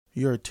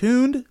You're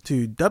tuned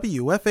to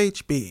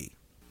WFHB.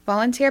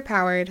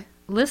 Volunteer-powered,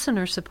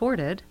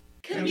 listener-supported,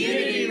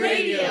 community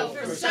radio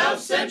for South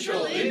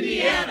Central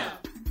Indiana.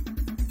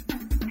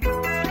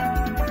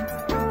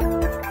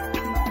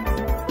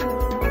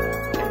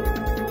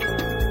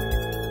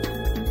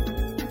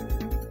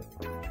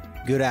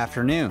 Good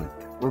afternoon.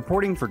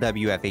 Reporting for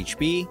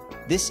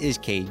WFHB, this is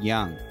Cade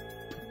Young.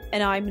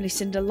 And I'm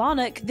Lucinda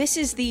Larnock. This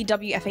is the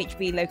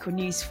WFHB local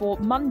news for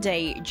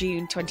Monday,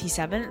 June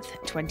 27th,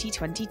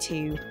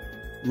 2022.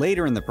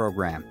 Later in the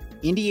program,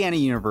 Indiana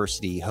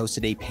University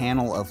hosted a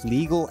panel of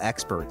legal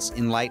experts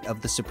in light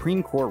of the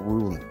Supreme Court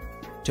ruling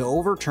to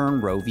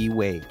overturn Roe v.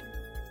 Wade.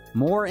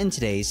 More in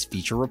today's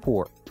feature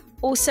report.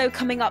 Also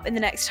coming up in the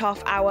next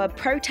half hour,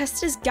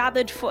 protesters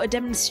gathered for a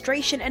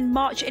demonstration and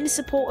march in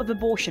support of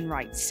abortion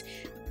rights.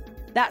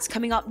 That's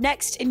coming up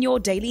next in your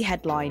daily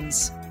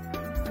headlines.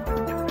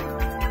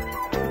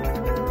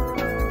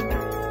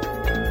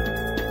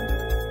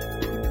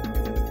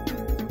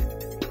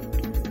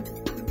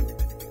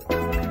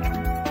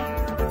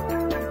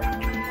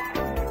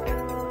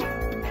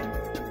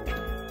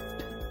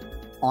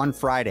 On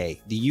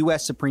Friday, the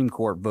U.S. Supreme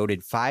Court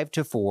voted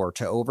 5-4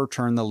 to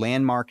overturn the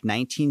landmark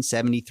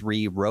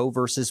 1973 Roe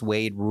v.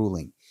 Wade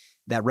ruling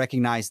that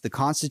recognized the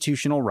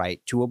constitutional right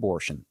to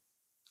abortion.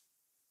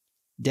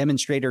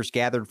 Demonstrators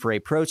gathered for a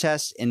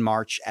protest and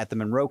march at the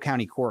Monroe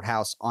County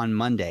Courthouse on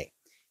Monday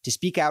to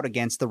speak out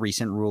against the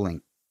recent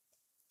ruling.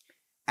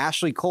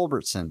 Ashley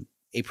Culbertson,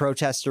 a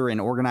protester and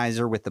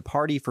organizer with the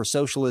Party for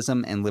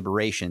Socialism and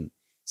Liberation,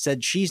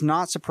 said she's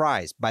not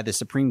surprised by the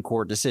Supreme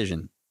Court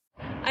decision.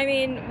 I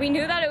mean, we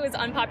knew that it was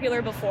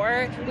unpopular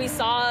before. We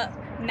saw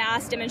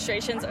mass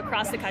demonstrations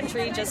across the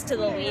country just to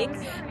the leak.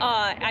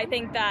 I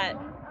think that,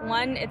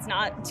 one, it's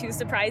not too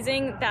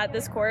surprising that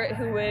this court,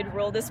 who would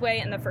rule this way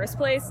in the first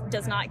place,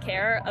 does not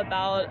care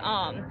about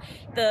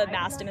the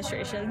mass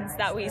demonstrations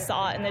that we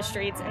saw in the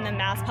streets and the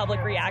mass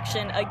public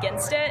reaction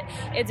against it.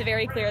 It's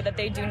very clear that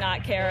they do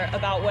not care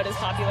about what is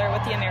popular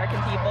with the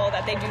American people,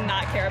 that they do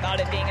not care about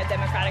it being a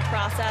democratic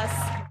process.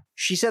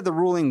 She said the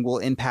ruling will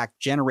impact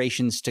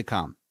generations to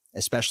come,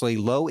 especially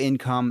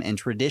low-income and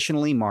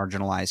traditionally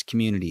marginalized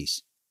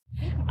communities.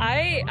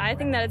 I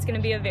think that it's going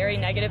to be a very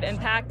negative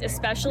impact,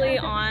 especially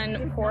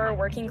on poor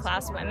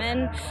working-class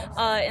women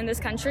in this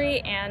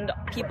country and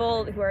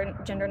people who are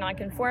gender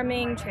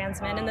nonconforming, trans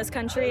men in this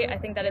country. I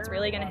think that it's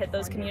really going to hit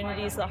those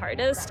communities the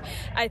hardest.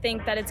 I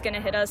think that it's going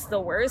to hit us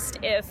the worst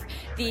if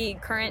the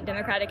current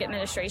Democratic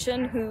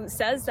administration, who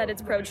says that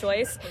it's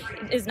pro-choice,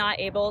 is not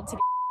able to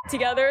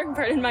together,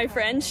 pardon my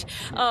French,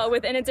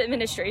 within its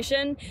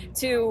administration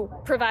to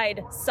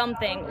provide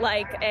something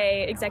like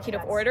a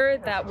executive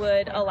order that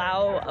would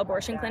allow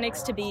abortion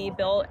clinics to be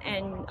built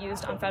and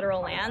used on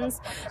federal lands.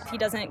 If he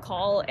doesn't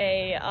call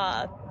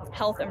a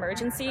health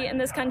emergency in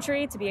this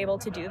country to be able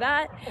to do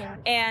that,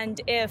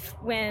 and if,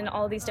 when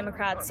all of these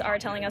Democrats are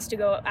telling us to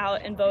go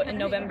out and vote in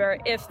November,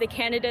 if the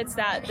candidates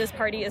that this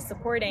party is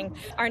supporting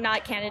are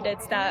not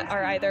candidates that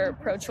are either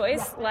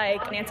pro-choice,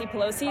 like Nancy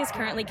Pelosi is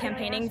currently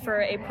campaigning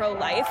for a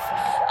pro-life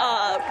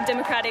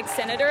Democratic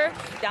senator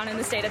down in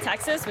the state of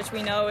Texas, which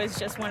we know is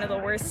just one of the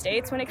worst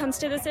states when it comes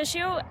to this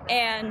issue,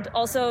 and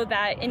also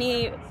that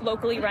any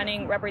locally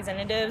running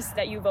representatives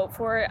that you vote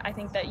for, I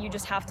think that you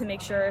just have to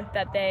make sure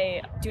that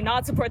they do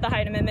not support the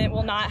Hyde Amendment,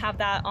 will not have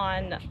that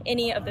on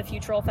any of the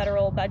future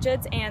federal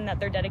budgets, and that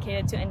they're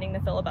dedicated to ending the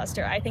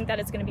filibuster. I think that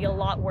it's going to be a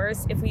lot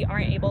worse if we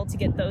aren't able to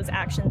get those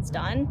actions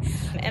done.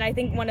 And I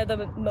think one of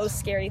the most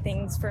scary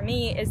things for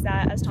me is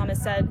that, as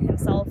Thomas said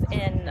himself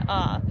in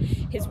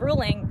his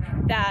ruling,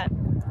 that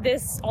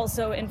this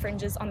also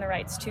infringes on the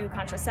rights to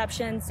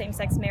contraception,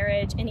 same-sex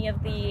marriage, any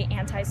of the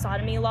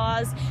anti-sodomy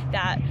laws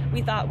that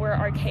we thought were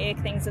archaic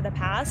things of the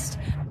past,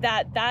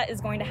 that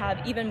is going to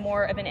have even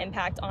more of an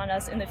impact on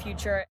us in the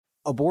future.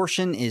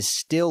 Abortion is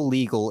still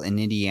legal in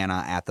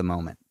Indiana at the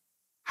moment.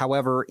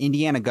 However,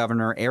 Indiana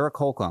Governor Eric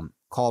Holcomb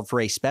called for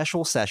a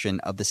special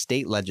session of the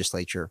state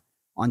legislature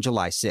on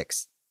July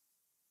 6th.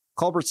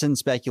 Culbertson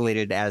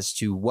speculated as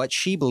to what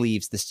she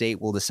believes the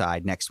state will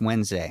decide next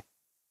Wednesday.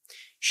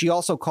 She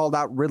also called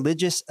out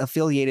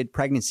religious-affiliated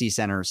pregnancy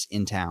centers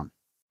in town.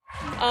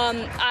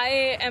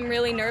 I am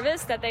really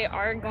nervous that they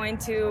are going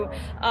to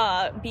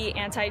be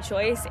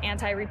anti-choice,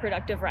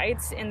 anti-reproductive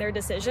rights in their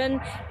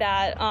decision,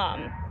 that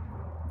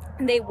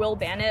they will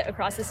ban it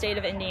across the state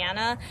of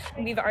Indiana.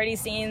 We've already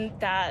seen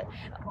that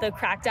the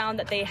crackdown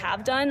that they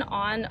have done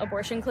on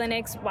abortion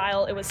clinics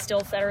while it was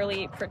still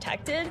federally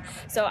protected.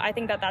 So I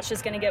think that that's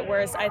just going to get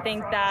worse. I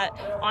think that,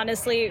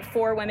 honestly,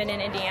 for women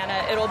in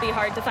Indiana, it'll be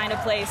hard to find a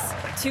place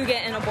to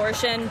get an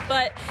abortion,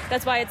 but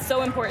that's why it's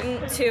so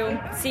important to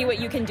see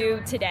what you can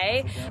do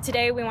today.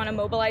 Today, we want to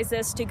mobilize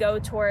this to go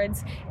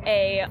towards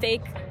a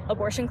fake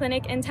abortion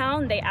clinic in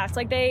town. They act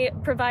like they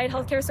provide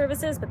healthcare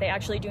services, but they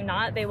actually do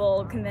not. They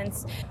will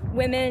convince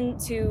women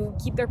to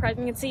keep their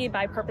pregnancy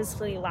by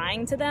purposefully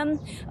lying to them.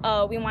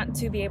 We want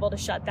to be able to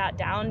shut that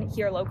down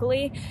here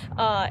locally.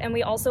 And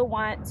we also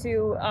want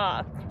to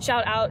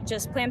shout out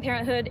just Planned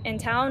Parenthood in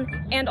town,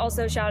 and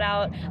also shout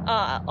out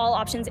All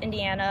Options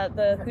Indiana,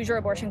 the Hoosier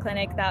Abortion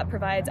Clinic that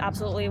provides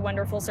absolutely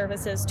wonderful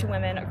services to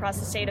women across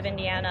the state of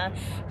Indiana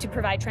to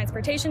provide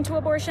transportation to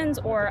abortions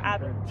or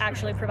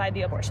actually provide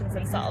the abortions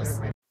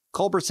themselves.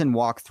 Culbertson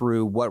walked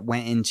through what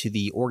went into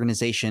the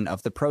organization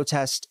of the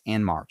protest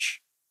and march.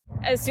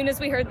 As soon as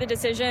we heard the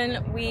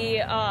decision,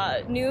 we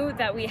knew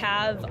that we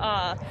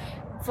have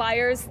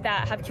flyers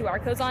that have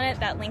QR codes on it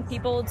that link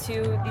people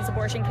to these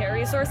abortion care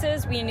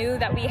resources. We knew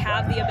that we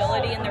have the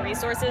ability and the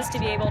resources to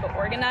be able to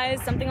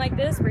organize something like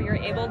this, where you're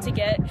able to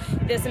get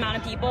this amount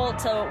of people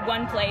to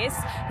one place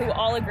who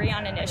all agree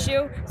on an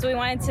issue. So we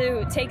wanted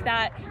to take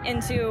that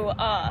into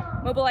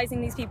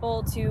mobilizing these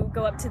people to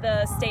go up to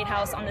the State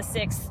House on the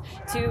 6th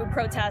to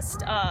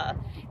protest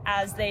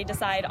as they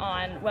decide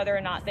on whether or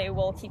not they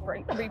will keep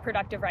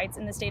reproductive rights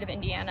in the state of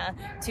Indiana,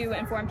 to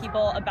inform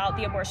people about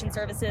the abortion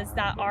services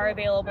that are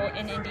available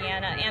in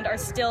Indiana and are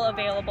still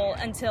available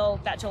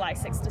until that July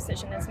 6th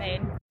decision is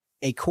made.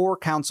 A core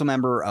council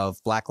member of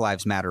Black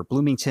Lives Matter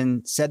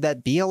Bloomington said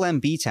that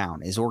BLM B-Town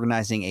is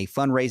organizing a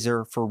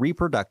fundraiser for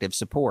reproductive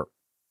support.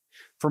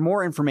 For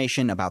more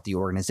information about the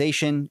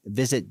organization,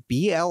 visit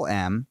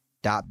blm.btown-in.org.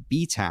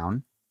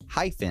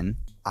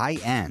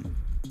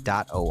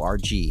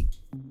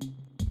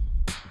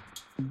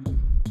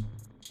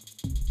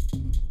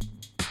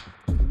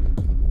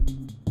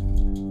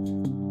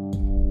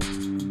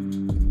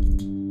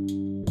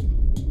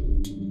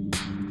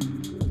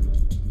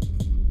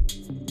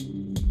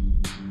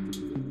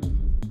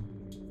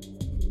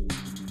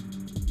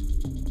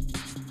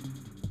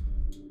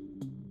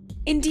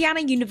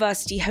 Indiana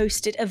University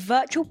hosted a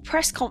virtual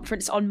press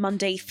conference on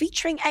Monday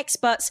featuring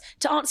experts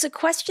to answer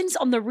questions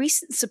on the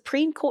recent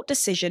Supreme Court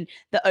decision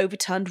that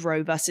overturned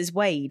Roe v.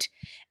 Wade.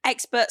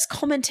 Experts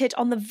commented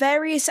on the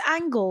various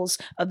angles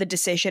of the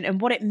decision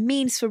and what it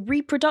means for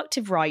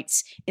reproductive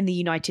rights in the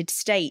United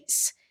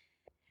States.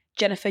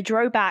 Jennifer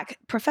Drobak,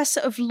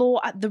 professor of law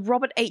at the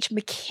Robert H.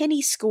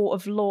 McKinney School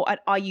of Law at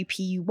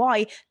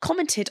IUPUI,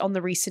 commented on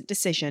the recent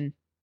decision.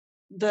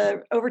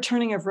 The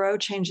overturning of Roe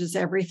changes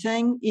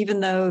everything, even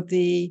though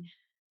the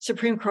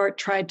Supreme Court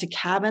tried to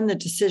cabin the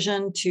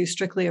decision to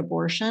strictly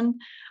abortion.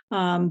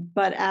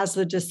 But as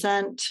the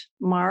dissent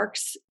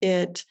marks,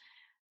 it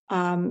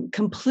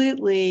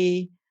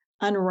completely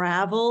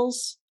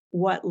unravels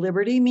what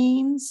liberty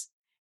means.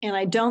 And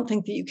I don't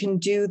think that you can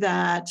do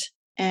that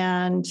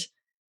and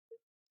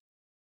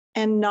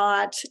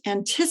not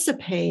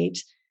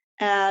anticipate,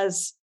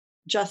 as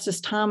Justice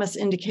Thomas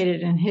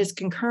indicated in his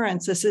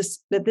concurrence,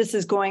 that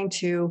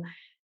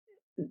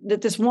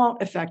this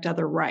won't affect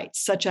other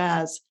rights, such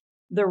as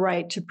the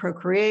right to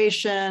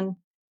procreation,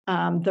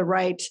 the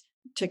right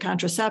to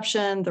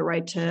contraception, the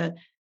right to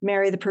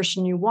marry the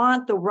person you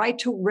want, the right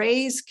to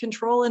raise,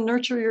 control, and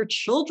nurture your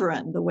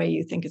children the way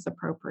you think is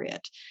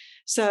appropriate.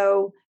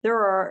 So there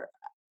are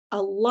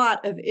a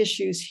lot of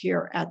issues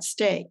here at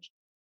stake.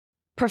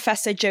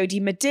 Professor Jody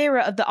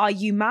Madeira of the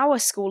IU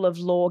Mauer School of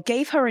Law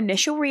gave her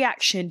initial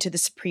reaction to the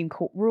Supreme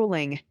Court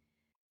ruling.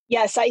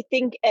 Yes, I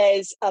think,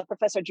 as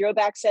Professor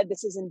Drobak said,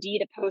 this is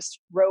indeed a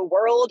post-Roe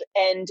world,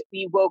 and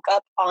we woke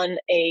up in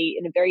a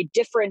very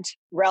different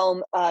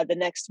realm the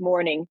next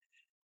morning.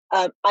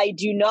 I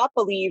do not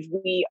believe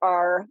we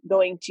are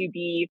going to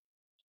be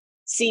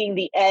seeing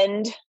the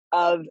end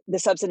of the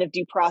substantive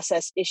due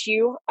process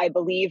issue. I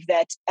believe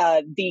that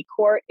the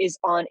court is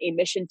on a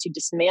mission to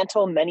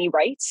dismantle many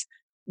rights,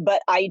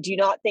 but I do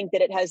not think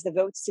that it has the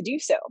votes to do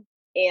so.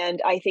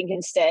 And I think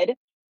instead,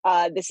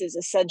 this is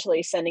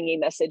essentially sending a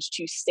message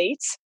to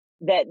states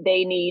that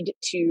they need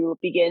to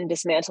begin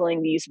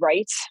dismantling these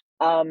rights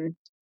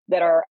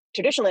that are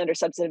traditionally under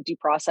substantive due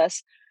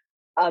process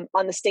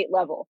on the state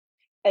level.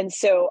 And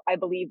so I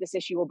believe this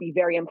issue will be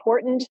very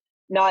important,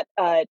 not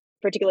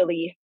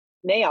particularly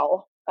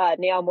now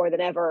more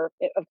than ever,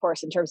 of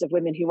course, in terms of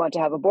women who want to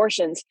have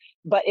abortions.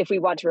 But if we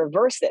want to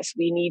reverse this,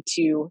 we need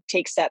to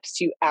take steps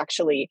to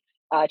actually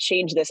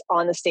change this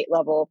on the state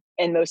level,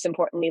 and most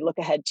importantly, look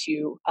ahead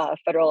to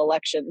federal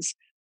elections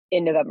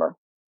in November.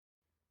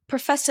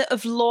 Professor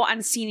of Law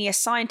and Senior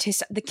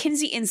Scientist at the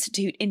Kinsey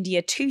Institute,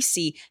 India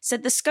Tusi,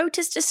 said the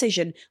SCOTUS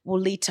decision will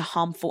lead to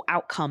harmful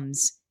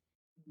outcomes.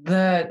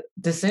 The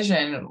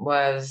decision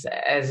was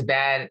as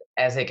bad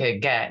as it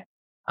could get.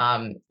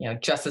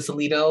 Justice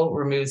Alito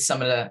removed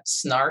some of the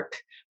snark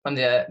from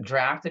the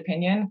draft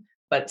opinion,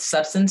 but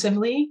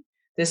substantively,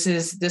 this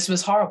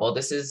was horrible.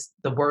 This is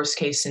the worst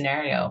case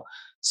scenario.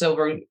 So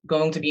we're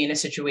going to be in a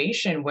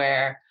situation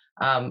where,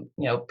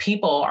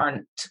 people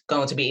aren't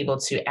going to be able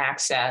to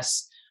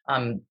access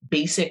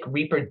basic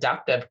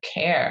reproductive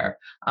care,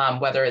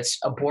 whether it's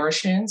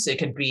abortions, it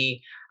could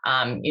be,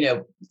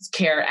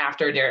 care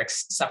after they're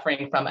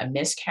suffering from a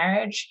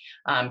miscarriage,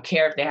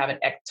 care if they have an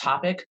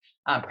ectopic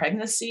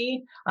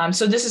pregnancy.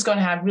 So this is going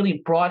to have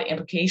really broad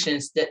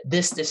implications, that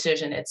this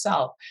decision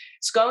itself.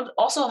 It's going to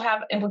also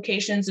have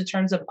implications in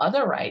terms of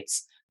other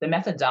rights. The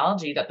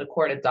methodology that the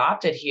court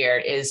adopted here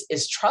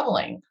is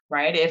troubling,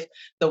 right? If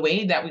the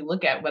way that we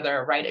look at whether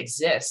a right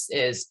exists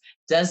is,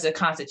 does the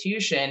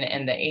Constitution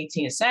in the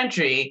 18th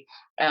century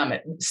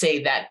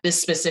say that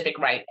this specific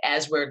right,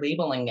 as we're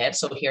labeling it,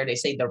 so here they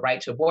say the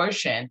right to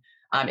abortion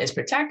is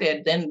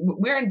protected, then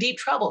we're in deep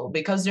trouble,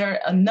 because there are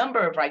a number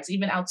of rights,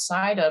 even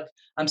outside of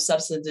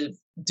substantive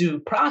due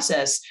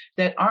process,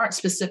 that aren't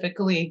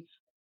specifically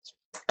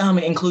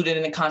included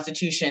in the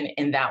Constitution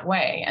in that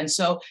way. And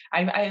so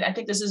I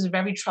think this is a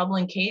very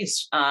troubling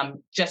case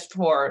just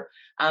for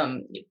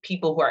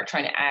people who are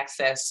trying to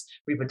access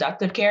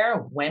reproductive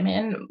care,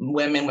 women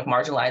with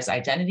marginalized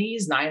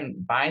identities,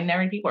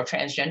 non-binary people or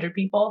transgender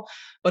people,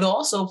 but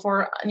also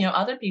for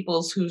other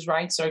peoples whose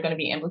rights are going to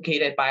be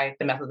implicated by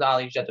the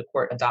methodology that the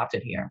court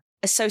adopted here.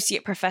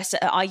 Associate Professor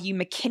at IU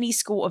McKinney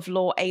School of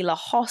Law, Ayla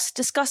Hoss,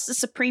 discussed the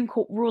Supreme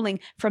Court ruling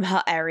from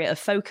her area of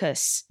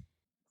focus.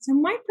 So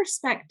my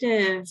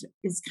perspective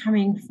is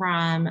coming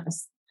from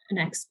an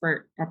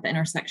expert at the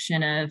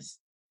intersection of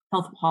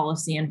health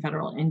policy and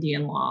federal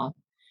Indian law.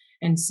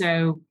 And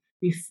so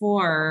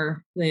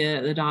before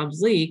the Dobbs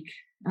leak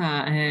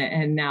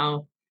and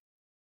now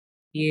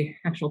the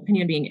actual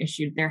opinion being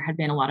issued, there had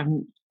been a lot of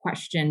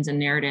questions and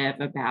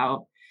narrative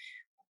about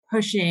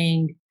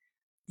pushing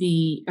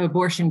the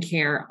abortion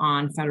care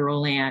on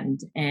federal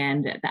land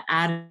and the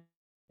added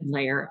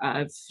layer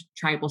of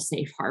tribal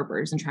safe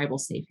harbors and tribal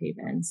safe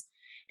havens.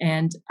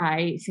 And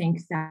I think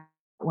that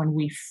when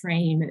we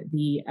frame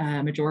the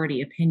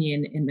majority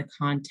opinion in the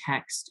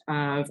context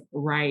of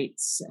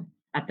rights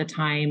at the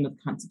time of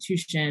the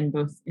Constitution,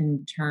 both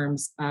in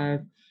terms of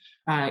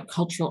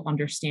cultural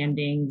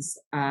understandings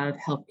of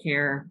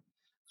healthcare,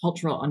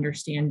 cultural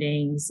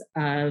understandings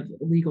of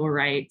legal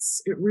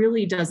rights, it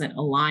really doesn't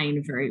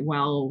align very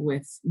well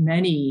with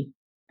many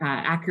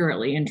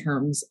accurately in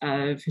terms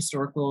of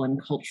historical and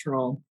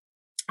cultural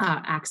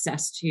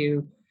access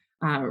to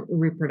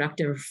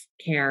reproductive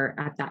care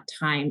at that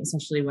time,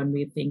 especially when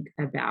we think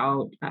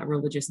about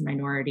religious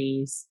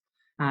minorities,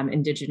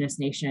 indigenous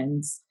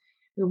nations.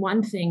 The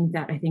one thing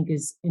that I think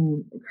is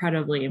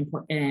incredibly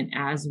important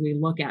as we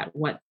look at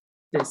what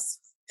this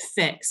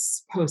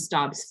fix,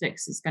 post-Dobbs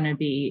fix, is going to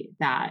be,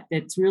 that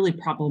it's really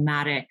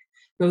problematic,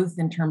 both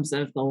in terms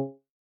of the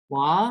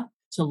law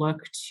to look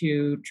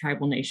to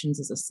tribal nations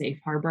as a safe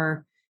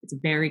harbor. It's a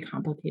very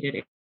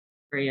complicated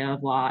area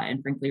of law,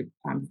 and frankly,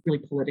 really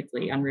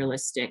politically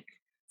unrealistic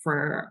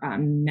for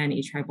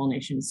many tribal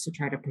nations to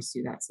try to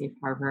pursue that safe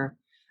harbor.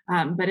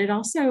 But it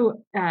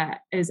also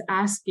is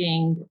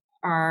asking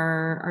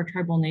our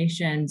tribal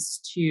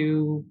nations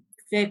to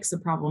fix a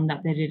problem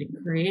that they didn't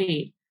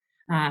create,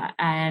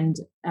 and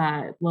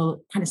kind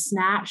of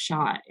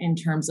snapshot in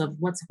terms of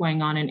what's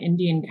going on in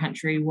Indian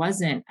country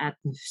wasn't at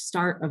the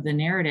start of the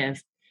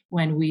narrative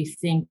when we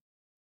think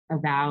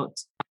about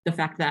the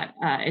fact that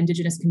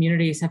Indigenous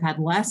communities have had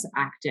less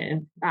active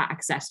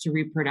access to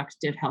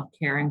reproductive health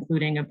care,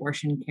 including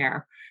abortion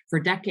care,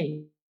 for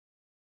decades.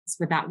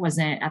 But that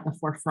wasn't at the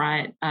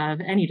forefront of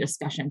any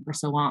discussion for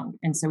so long.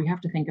 And so we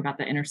have to think about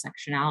the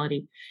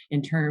intersectionality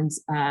in terms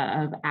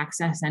of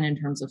access and in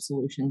terms of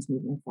solutions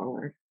moving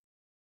forward.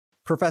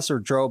 Professor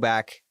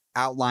Drobak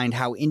outlined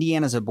how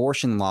Indiana's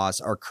abortion laws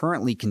are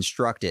currently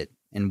constructed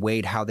and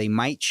weighed how they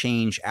might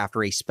change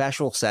after a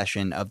special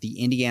session of the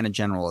Indiana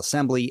General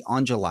Assembly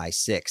on July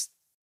 6th.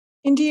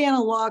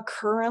 Indiana law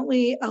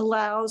currently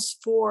allows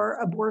for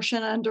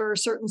abortion under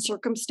certain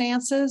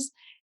circumstances.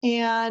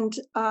 And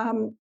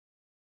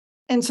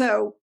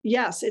so,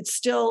 yes, it's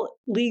still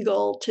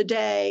legal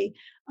today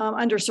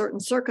under certain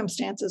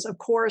circumstances. Of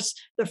course,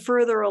 the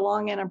further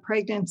along in a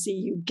pregnancy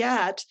you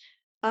get,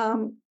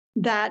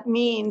 that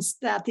means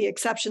that the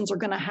exceptions are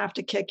going to have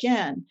to kick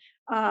in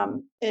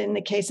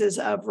the cases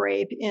of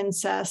rape,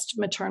 incest,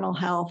 maternal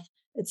health,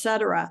 et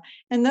cetera.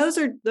 And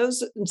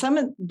in some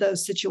of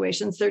those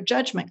situations, they're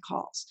judgment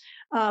calls.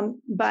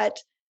 But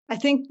I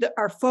think that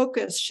our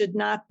focus should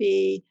not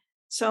be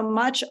so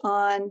much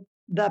on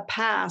the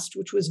past,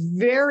 which was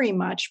very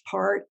much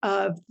part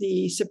of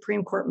the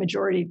Supreme Court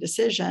majority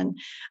decision,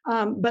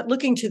 but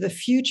looking to the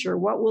future.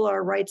 What will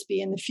our rights be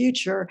in the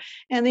future?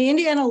 And the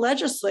Indiana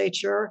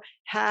legislature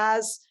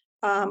has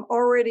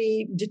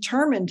already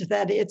determined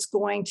that it's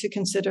going to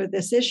consider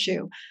this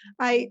issue.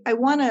 I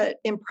want to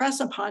impress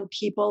upon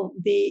people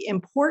the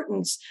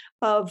importance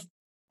of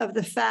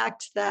the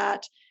fact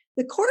that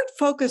the court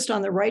focused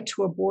on the right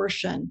to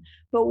abortion,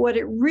 but what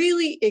it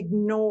really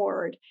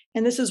ignored,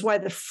 and this is why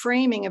the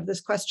framing of this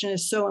question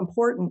is so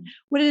important,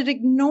 what it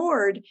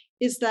ignored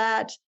is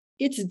that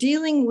it's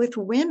dealing with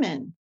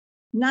women,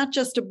 not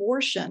just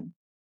abortion.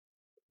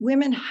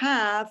 Women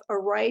have a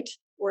right,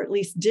 or at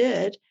least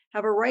did,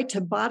 have a right to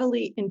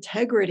bodily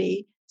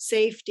integrity,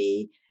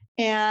 safety,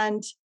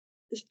 and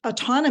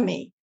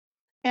autonomy.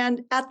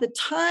 And at the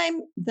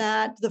time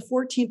that the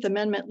 14th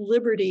Amendment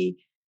liberty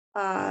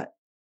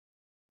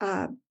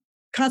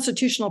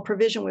constitutional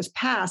provision was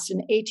passed in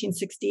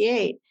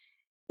 1868,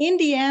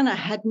 Indiana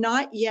had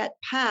not yet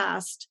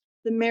passed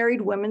the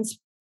Married Women's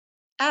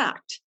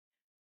Act,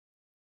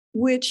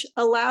 which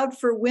allowed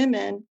for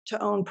women to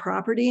own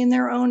property in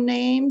their own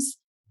names,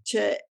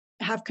 to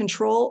have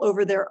control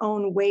over their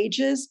own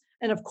wages.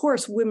 And of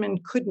course, women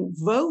couldn't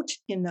vote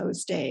in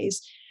those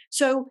days.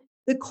 So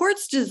the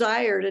court's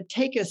desire to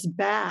take us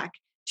back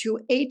to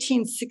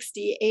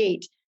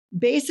 1868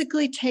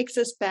 basically takes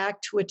us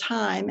back to a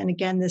time, and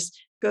again, this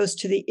goes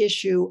to the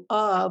issue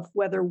of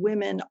whether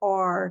women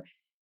are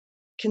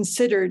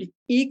considered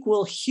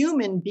equal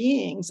human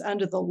beings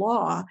under the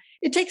law.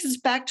 It takes us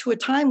back to a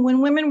time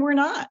when women were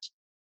not.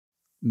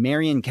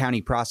 Marion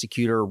County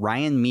Prosecutor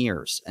Ryan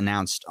Mears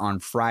announced on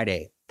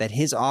Friday that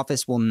his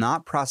office will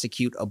not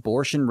prosecute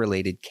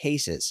abortion-related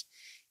cases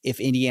if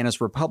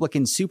Indiana's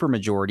Republican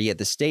supermajority at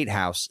the State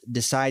House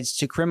decides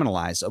to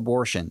criminalize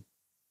abortion.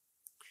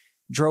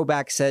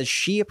 Drobak says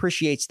she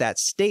appreciates that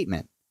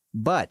statement,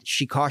 but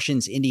she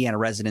cautions Indiana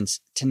residents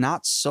to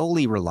not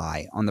solely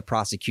rely on the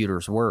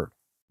prosecutor's word.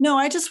 No,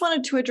 I just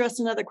wanted to address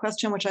another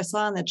question, which I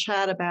saw in the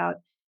chat about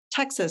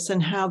Texas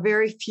and how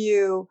very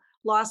few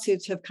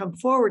lawsuits have come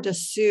forward to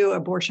sue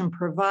abortion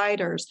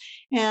providers.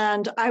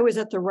 And I was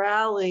at the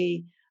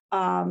rally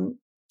on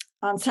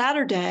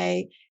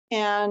Saturday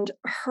and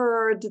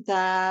heard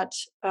that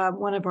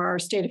one of our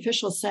state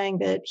officials saying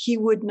that he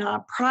would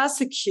not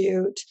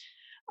prosecute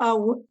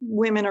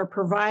women or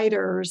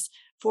providers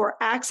for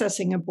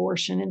accessing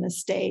abortion in the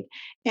state.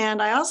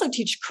 And I also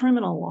teach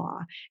criminal law.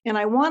 And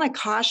I want to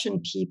caution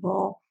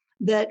people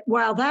that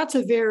while that's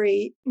a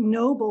very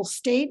noble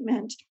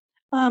statement,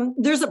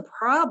 there's a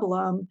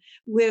problem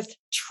with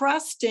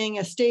trusting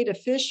a state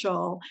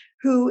official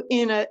who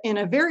in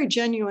a very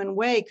genuine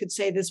way could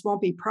say this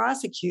won't be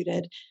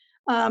prosecuted.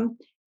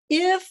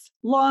 If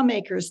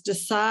lawmakers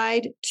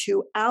decide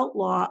to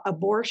outlaw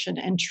abortion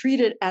and treat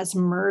it as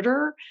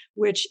murder,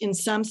 which in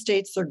some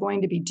states they're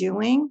going to be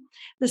doing,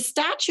 the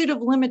statute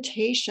of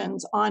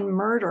limitations on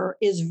murder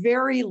is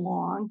very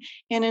long.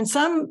 And in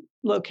some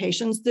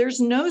locations,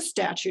 there's no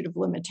statute of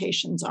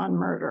limitations on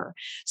murder.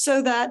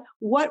 So that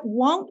what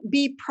won't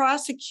be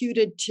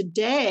prosecuted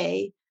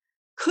today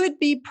could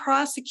be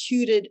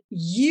prosecuted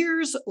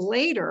years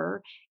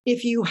later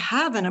if you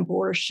have an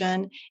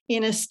abortion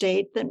in a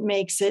state that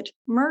makes it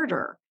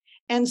murder.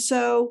 And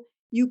so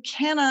you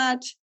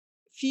cannot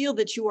feel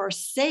that you are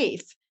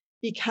safe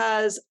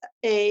because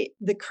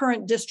the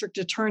current district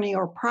attorney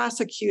or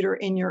prosecutor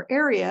in your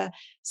area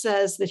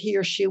says that he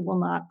or she will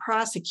not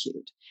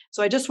prosecute.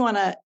 So I just want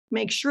to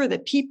make sure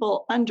that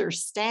people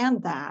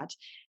understand that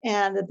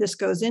and that this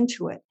goes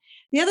into it.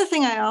 The other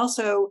thing I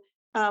also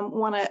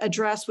want to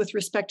address with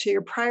respect to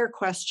your prior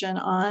question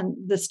on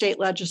the state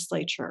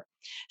legislature.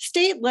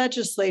 State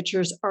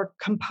legislatures are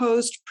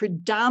composed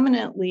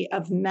predominantly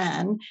of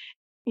men,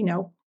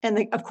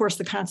 and of course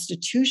the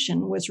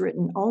Constitution was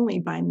written only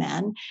by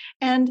men.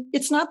 And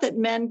it's not that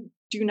men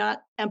do not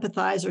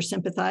empathize or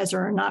sympathize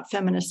or are not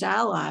feminist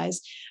allies,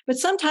 but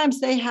sometimes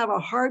they have a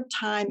hard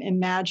time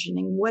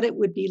imagining what it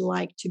would be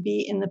like to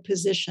be in the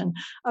position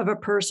of a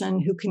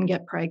person who can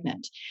get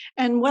pregnant.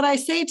 And what I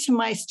say to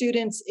my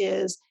students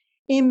is,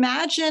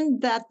 imagine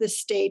that the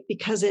state,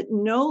 because it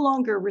no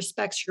longer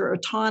respects your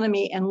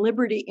autonomy and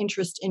liberty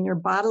interest in your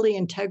bodily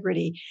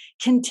integrity,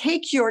 can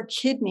take your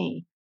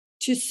kidney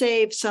to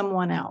save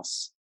someone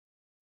else.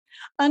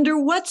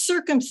 Under what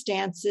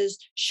circumstances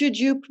should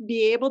you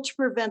be able to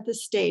prevent the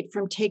state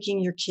from taking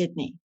your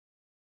kidney?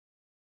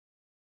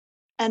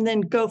 And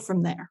then go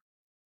from there.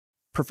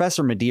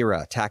 Professor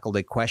Madeira tackled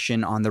a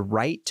question on the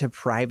right to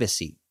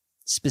privacy,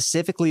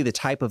 specifically the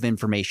type of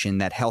information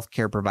that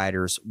healthcare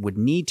providers would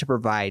need to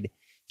provide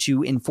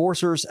to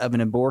enforcers of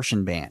an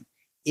abortion ban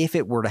if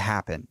it were to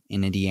happen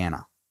in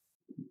Indiana.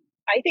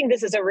 I think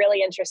this is a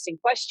really interesting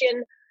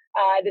question.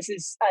 This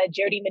is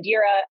Jody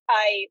Madeira.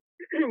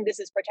 This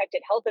is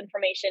protected health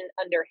information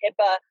under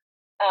HIPAA.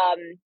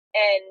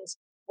 And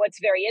what's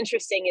very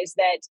interesting is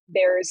that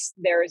there's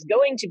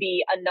going to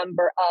be a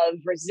number of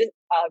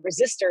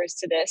resistors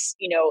to this.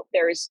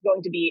 There's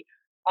going to be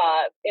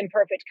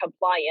imperfect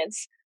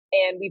compliance.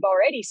 And we've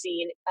already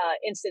seen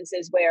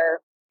instances where,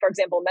 for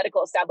example,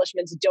 medical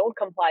establishments don't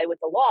comply with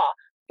the law.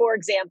 For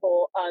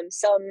example,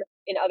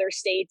 in other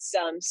states,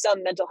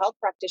 some mental health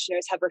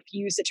practitioners have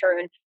refused to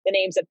turn the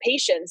names of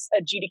patients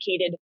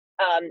adjudicated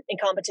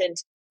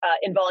incompetent,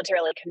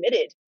 involuntarily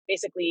committed,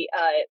 basically,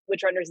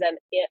 which renders them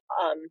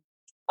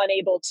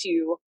unable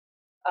to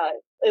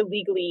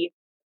legally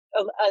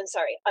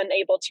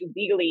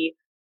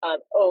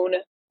own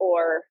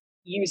or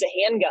use a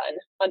handgun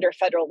under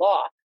federal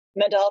law.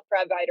 Mental health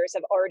providers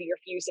have already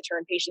refused to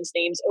turn patients'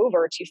 names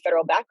over to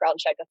federal background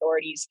check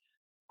authorities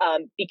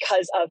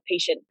because of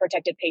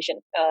protected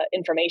patient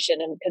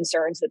information and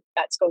concerns that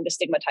that's going to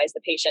stigmatize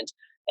the patient.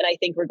 And I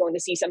think we're going to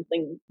see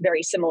something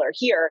very similar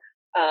here.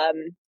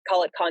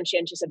 Call it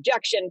conscientious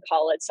objection,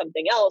 call it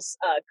something else,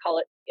 call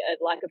it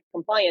lack of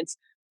compliance.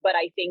 But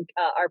I think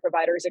our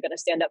providers are going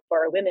to stand up for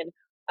our women.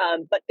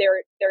 But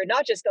they're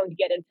not just going to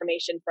get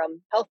information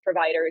from health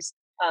providers.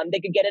 They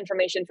could get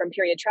information from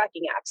period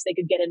tracking apps. They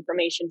could get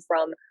information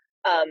from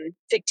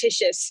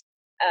fictitious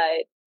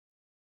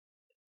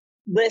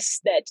lists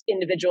that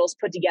individuals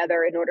put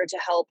together in order to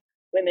help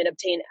women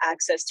obtain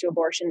access to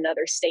abortion in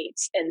other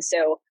states. And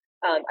so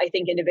I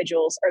think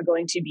individuals are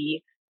going to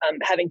be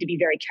having to be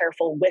very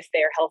careful with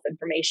their health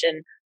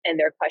information and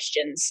their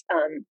questions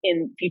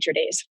in future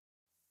days.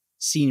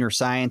 Senior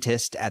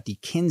scientist at the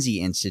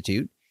Kinsey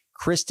Institute,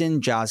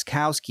 Kristen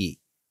Joskowski,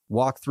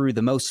 walked through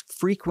the most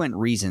frequent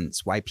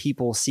reasons why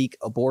people seek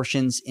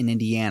abortions in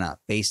Indiana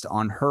based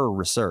on her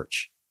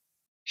research.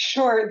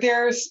 Sure.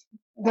 There's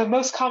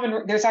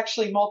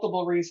actually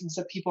multiple reasons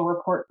that people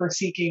report for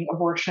seeking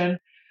abortion.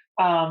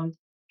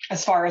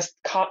 As far as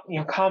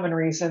common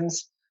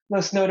reasons,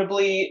 most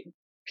notably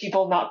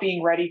people not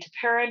being ready to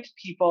parent,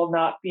 people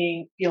not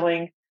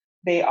feeling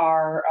they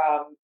are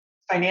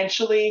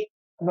financially,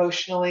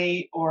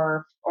 emotionally,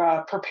 or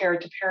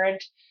prepared to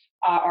parent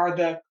are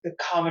the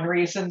common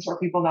reasons, or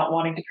people not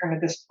wanting to parent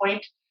at this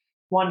point.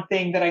 One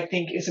thing that I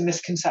think is a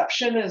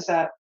misconception is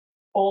that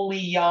only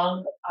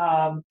young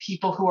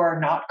people who are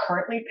not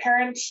currently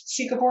parents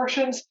seek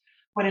abortions,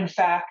 when in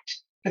fact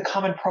the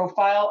common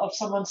profile of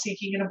someone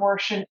seeking an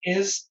abortion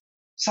is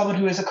someone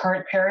who is a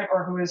current parent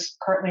or who is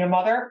currently a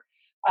mother.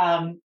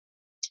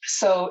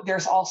 So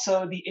there's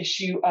also the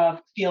issue of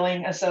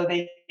feeling as though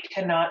they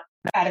cannot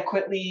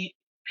adequately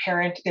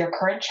parent their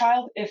current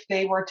child if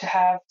they were to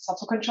have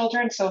subsequent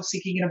children, so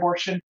seeking an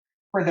abortion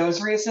for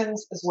those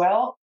reasons as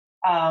well.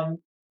 And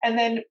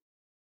then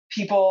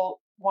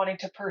people wanting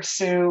to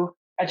pursue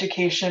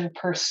education,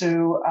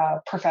 pursue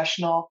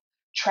professional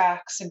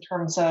tracks in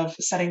terms of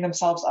setting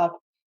themselves up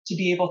to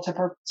be able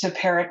to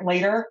parent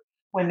later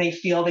when they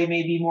feel they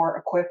may be more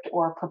equipped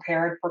or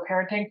prepared for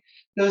parenting.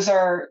 Those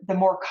are the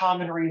more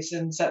common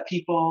reasons that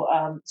people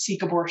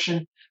seek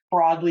abortion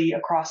broadly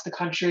across the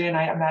country, and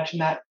I imagine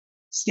that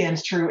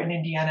stands true in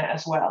Indiana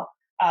as well.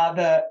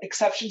 The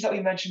exceptions that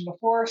we mentioned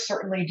before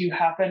certainly do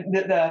happen.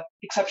 The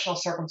exceptional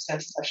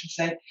circumstances, I should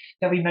say,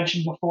 that we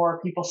mentioned before,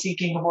 people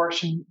seeking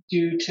abortion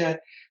due to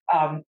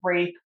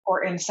rape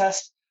or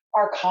incest,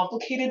 are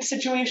complicated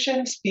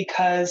situations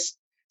because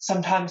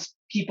sometimes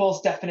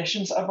people's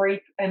definitions of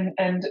rape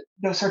and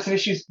those sorts of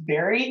issues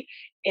vary,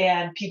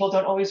 and people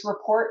don't always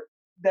report.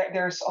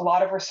 There's a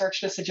lot of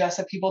research to suggest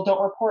that people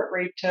don't report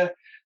rape to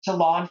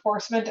law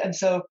enforcement, and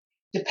so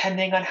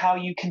depending on how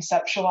you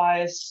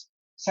conceptualize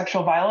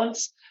sexual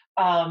violence,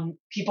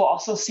 people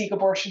also seek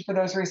abortion for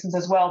those reasons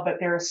as well, but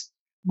there's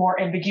more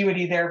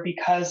ambiguity there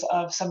because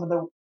of some of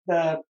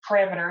the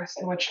parameters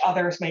in which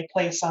others may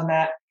place on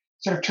that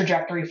sort of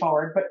trajectory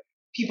forward. But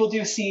people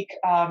do seek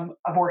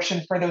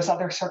abortion for those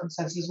other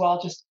circumstances as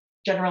well, just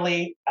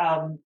generally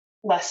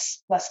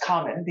less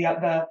common.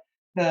 The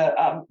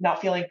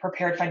not feeling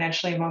prepared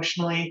financially,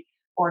 emotionally,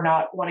 or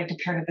not wanting to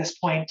parent at this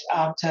point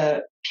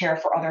to care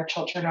for other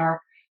children are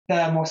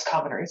the most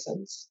common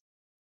reasons,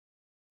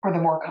 or the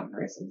more common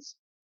reasons.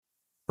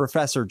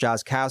 Professor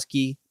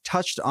Joskowski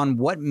touched on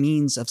what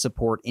means of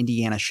support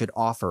Indiana should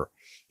offer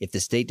if the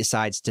state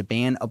decides to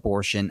ban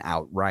abortion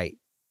outright.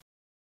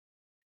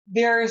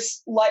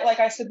 There's, like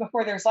I said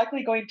before, there's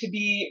likely going to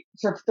be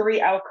sort of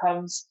three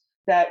outcomes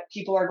that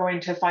people are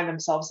going to find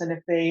themselves in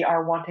if they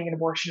are wanting an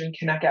abortion and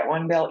cannot get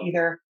one. They'll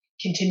either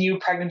continue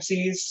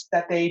pregnancies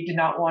that they did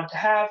not want to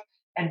have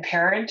and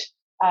parent.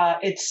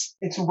 It's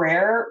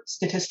rare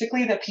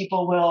statistically that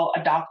people will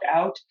adopt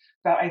out.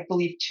 About, I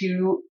believe,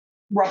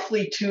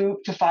 roughly 2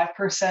 to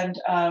 5%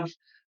 of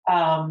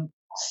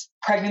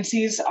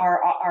pregnancies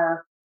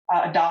are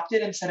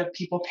adopted instead of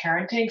people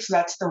parenting. So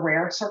that's the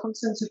rare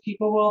circumstance that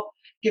people will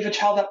give a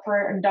child up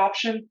for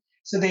adoption.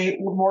 So they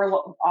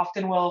more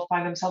often will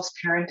find themselves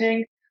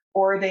parenting,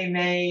 or they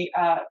may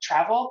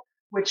travel,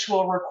 which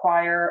will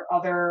require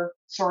other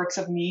sorts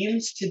of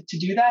means to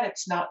do that.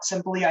 It's not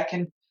simply I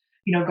can,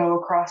 go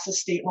across the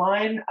state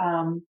line.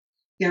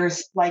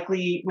 There's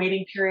likely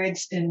waiting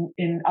periods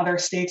in other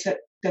states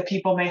that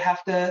people may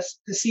have to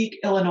seek.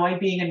 Illinois,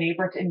 being a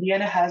neighbor to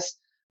Indiana, has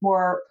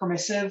more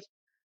permissive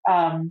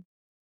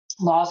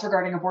laws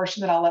regarding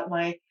abortion that I'll let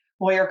my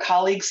lawyer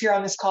colleagues here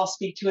on this call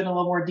speak to in a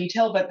little more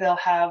detail, but they'll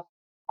have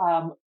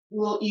a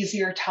little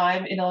easier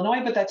time in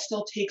Illinois, but that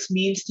still takes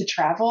means to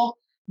travel,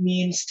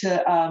 means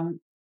to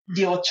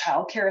deal with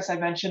childcare. As I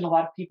mentioned, a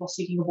lot of people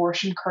seeking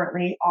abortion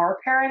currently are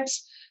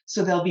parents,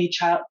 so there'll be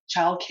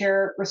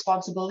childcare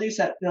responsibilities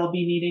that they'll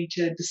be needing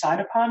to decide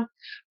upon.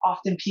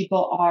 Often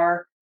people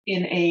are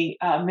in a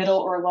middle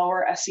or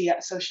lower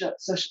SES,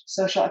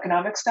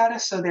 socioeconomic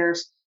status, so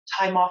there's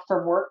time off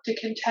from work to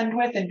contend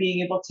with and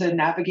being able to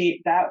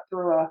navigate that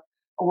through a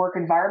work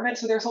environment.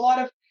 So there's a lot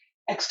of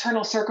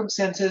external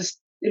circumstances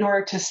in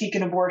order to seek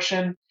an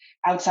abortion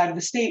outside of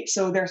the state.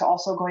 So there's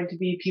also going to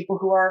be people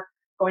who are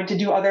going to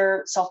do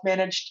other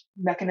self-managed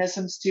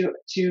mechanisms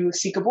to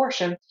seek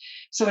abortion.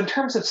 So in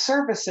terms of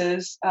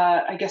services,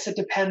 I guess it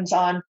depends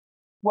on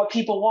what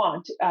people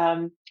want.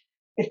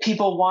 If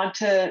people want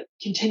to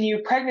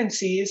continue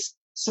pregnancies,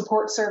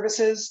 support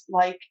services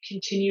like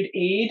continued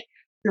aid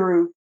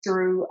through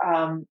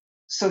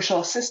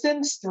social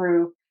assistance,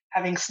 through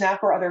having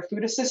SNAP or other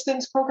food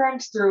assistance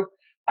programs, through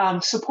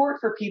support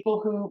for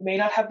people who may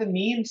not have the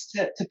means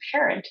to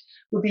parent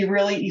would be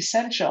really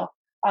essential.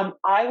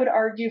 I would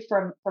argue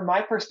from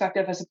my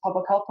perspective as a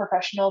public health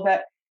professional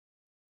that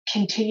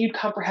continued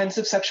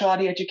comprehensive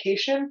sexuality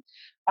education,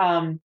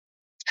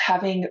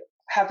 having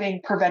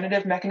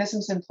preventative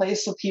mechanisms in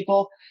place so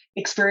people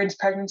experience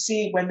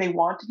pregnancy when they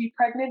want to be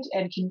pregnant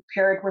and can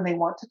parent when they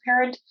want to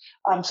parent.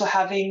 So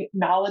having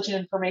knowledge and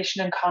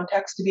information and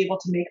context to be able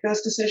to make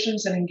those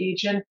decisions and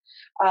engage in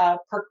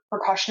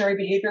precautionary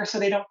behavior so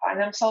they don't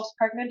find themselves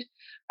pregnant.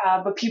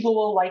 But people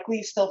will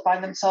likely still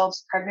find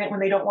themselves pregnant when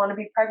they don't want to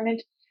be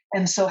pregnant.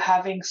 And so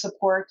having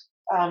support,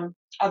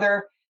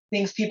 other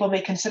things people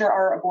may consider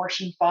are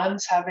abortion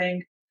funds,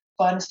 having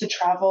funds to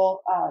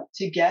travel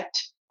to get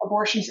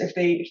abortions if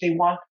they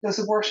want those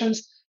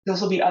abortions. Those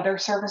will be other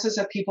services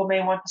that people may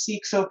want to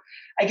seek. So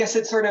I guess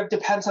it sort of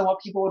depends on what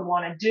people would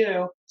want to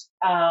do,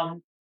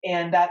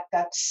 and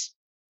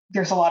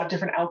there's a lot of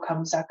different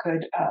outcomes that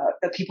could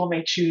that people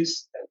may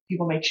choose.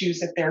 People may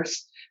choose if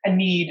there's a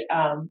need,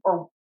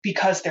 or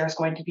because there's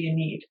going to be a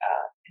need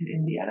in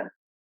Indiana.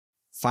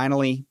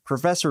 Finally,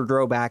 Professor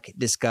Drobak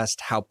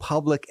discussed how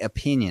public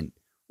opinion,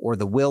 or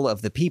the will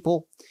of the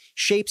people,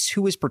 shapes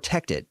who is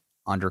protected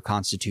under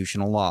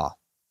constitutional law.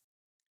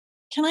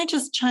 Can I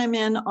just chime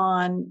in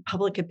on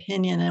public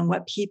opinion and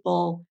what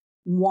people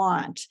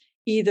want,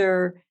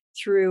 either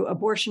through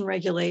abortion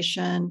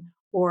regulation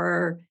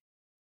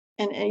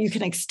and you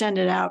can extend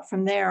it out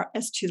from there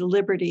as to the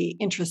liberty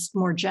interest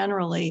more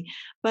generally.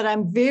 But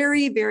I'm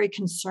very, very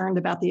concerned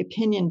about the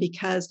opinion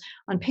because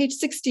on page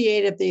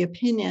 68 of the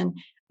opinion,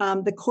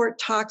 the court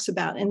talks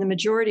about, in the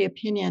majority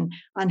opinion,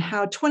 on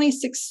how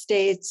 26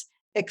 states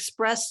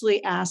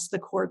expressly asked the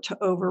court to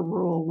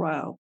overrule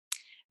Roe.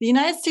 The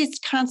United States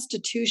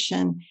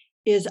Constitution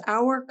is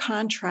our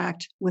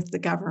contract with the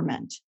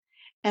government,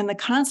 and the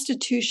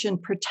Constitution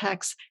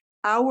protects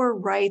our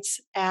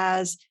rights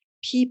as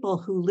people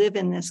who live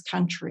in this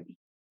country.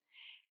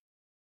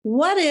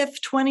 What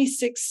if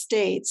 26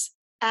 states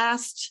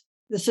asked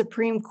the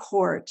Supreme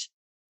Court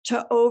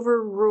to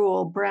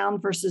overrule Brown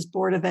versus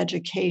Board of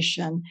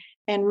Education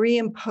and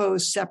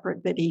reimpose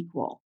separate but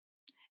equal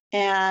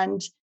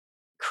and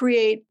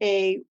create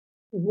a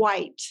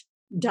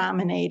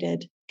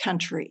white-dominated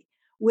country?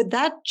 Would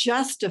that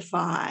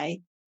justify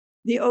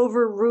the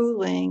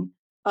overruling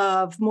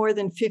of more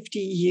than 50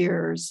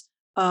 years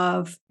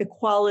of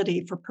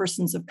equality for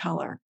persons of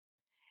color?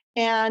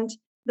 And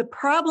the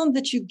problem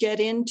that you get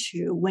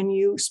into when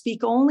you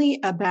speak only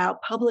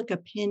about public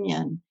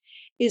opinion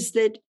is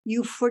that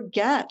you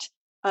forget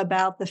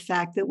about the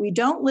fact that we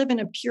don't live in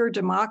a pure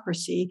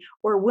democracy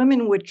or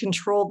women would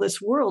control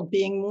this world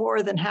being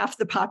more than half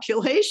the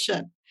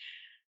population.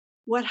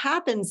 What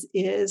happens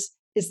is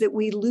that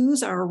we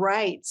lose our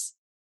rights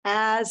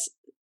as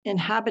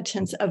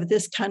inhabitants of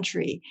this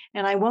country.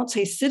 And I won't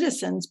say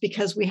citizens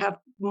because we have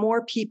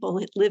more people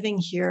living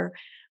here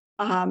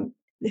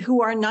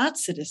who are not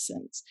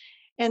citizens.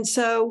 And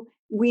so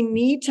we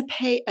need to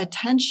pay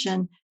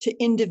attention to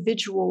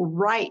individual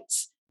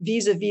rights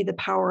vis-a-vis the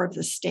power of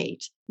the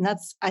state. And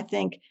that's, I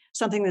think,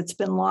 something that's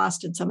been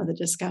lost in some of the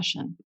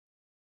discussion.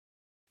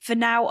 For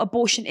now,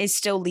 abortion is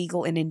still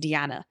legal in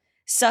Indiana.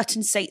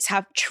 Certain states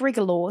have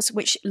trigger laws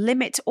which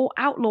limit or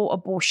outlaw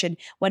abortion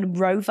when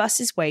Roe v.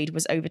 Wade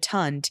was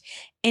overturned.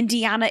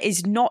 Indiana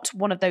is not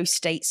one of those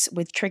states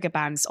with trigger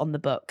bans on the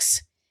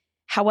books.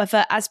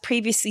 However, as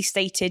previously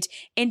stated,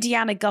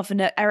 Indiana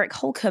Governor Eric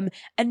Holcomb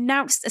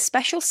announced a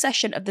special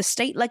session of the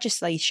state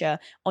legislature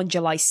on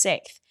July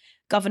 6th.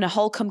 Governor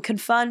Holcomb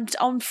confirmed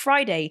on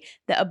Friday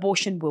that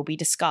abortion will be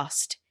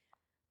discussed.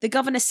 The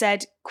governor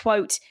said,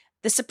 quote,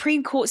 "The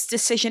Supreme Court's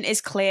decision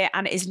is clear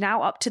and it is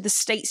now up to the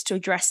states to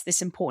address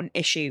this important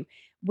issue.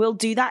 We'll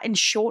do that in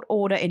short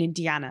order in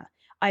Indiana.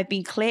 I have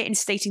been clear in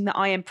stating that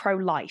I am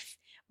pro-life.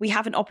 We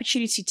have an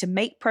opportunity to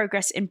make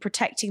progress in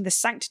protecting the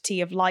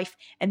sanctity of life,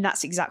 and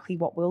that's exactly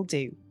what we'll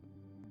do."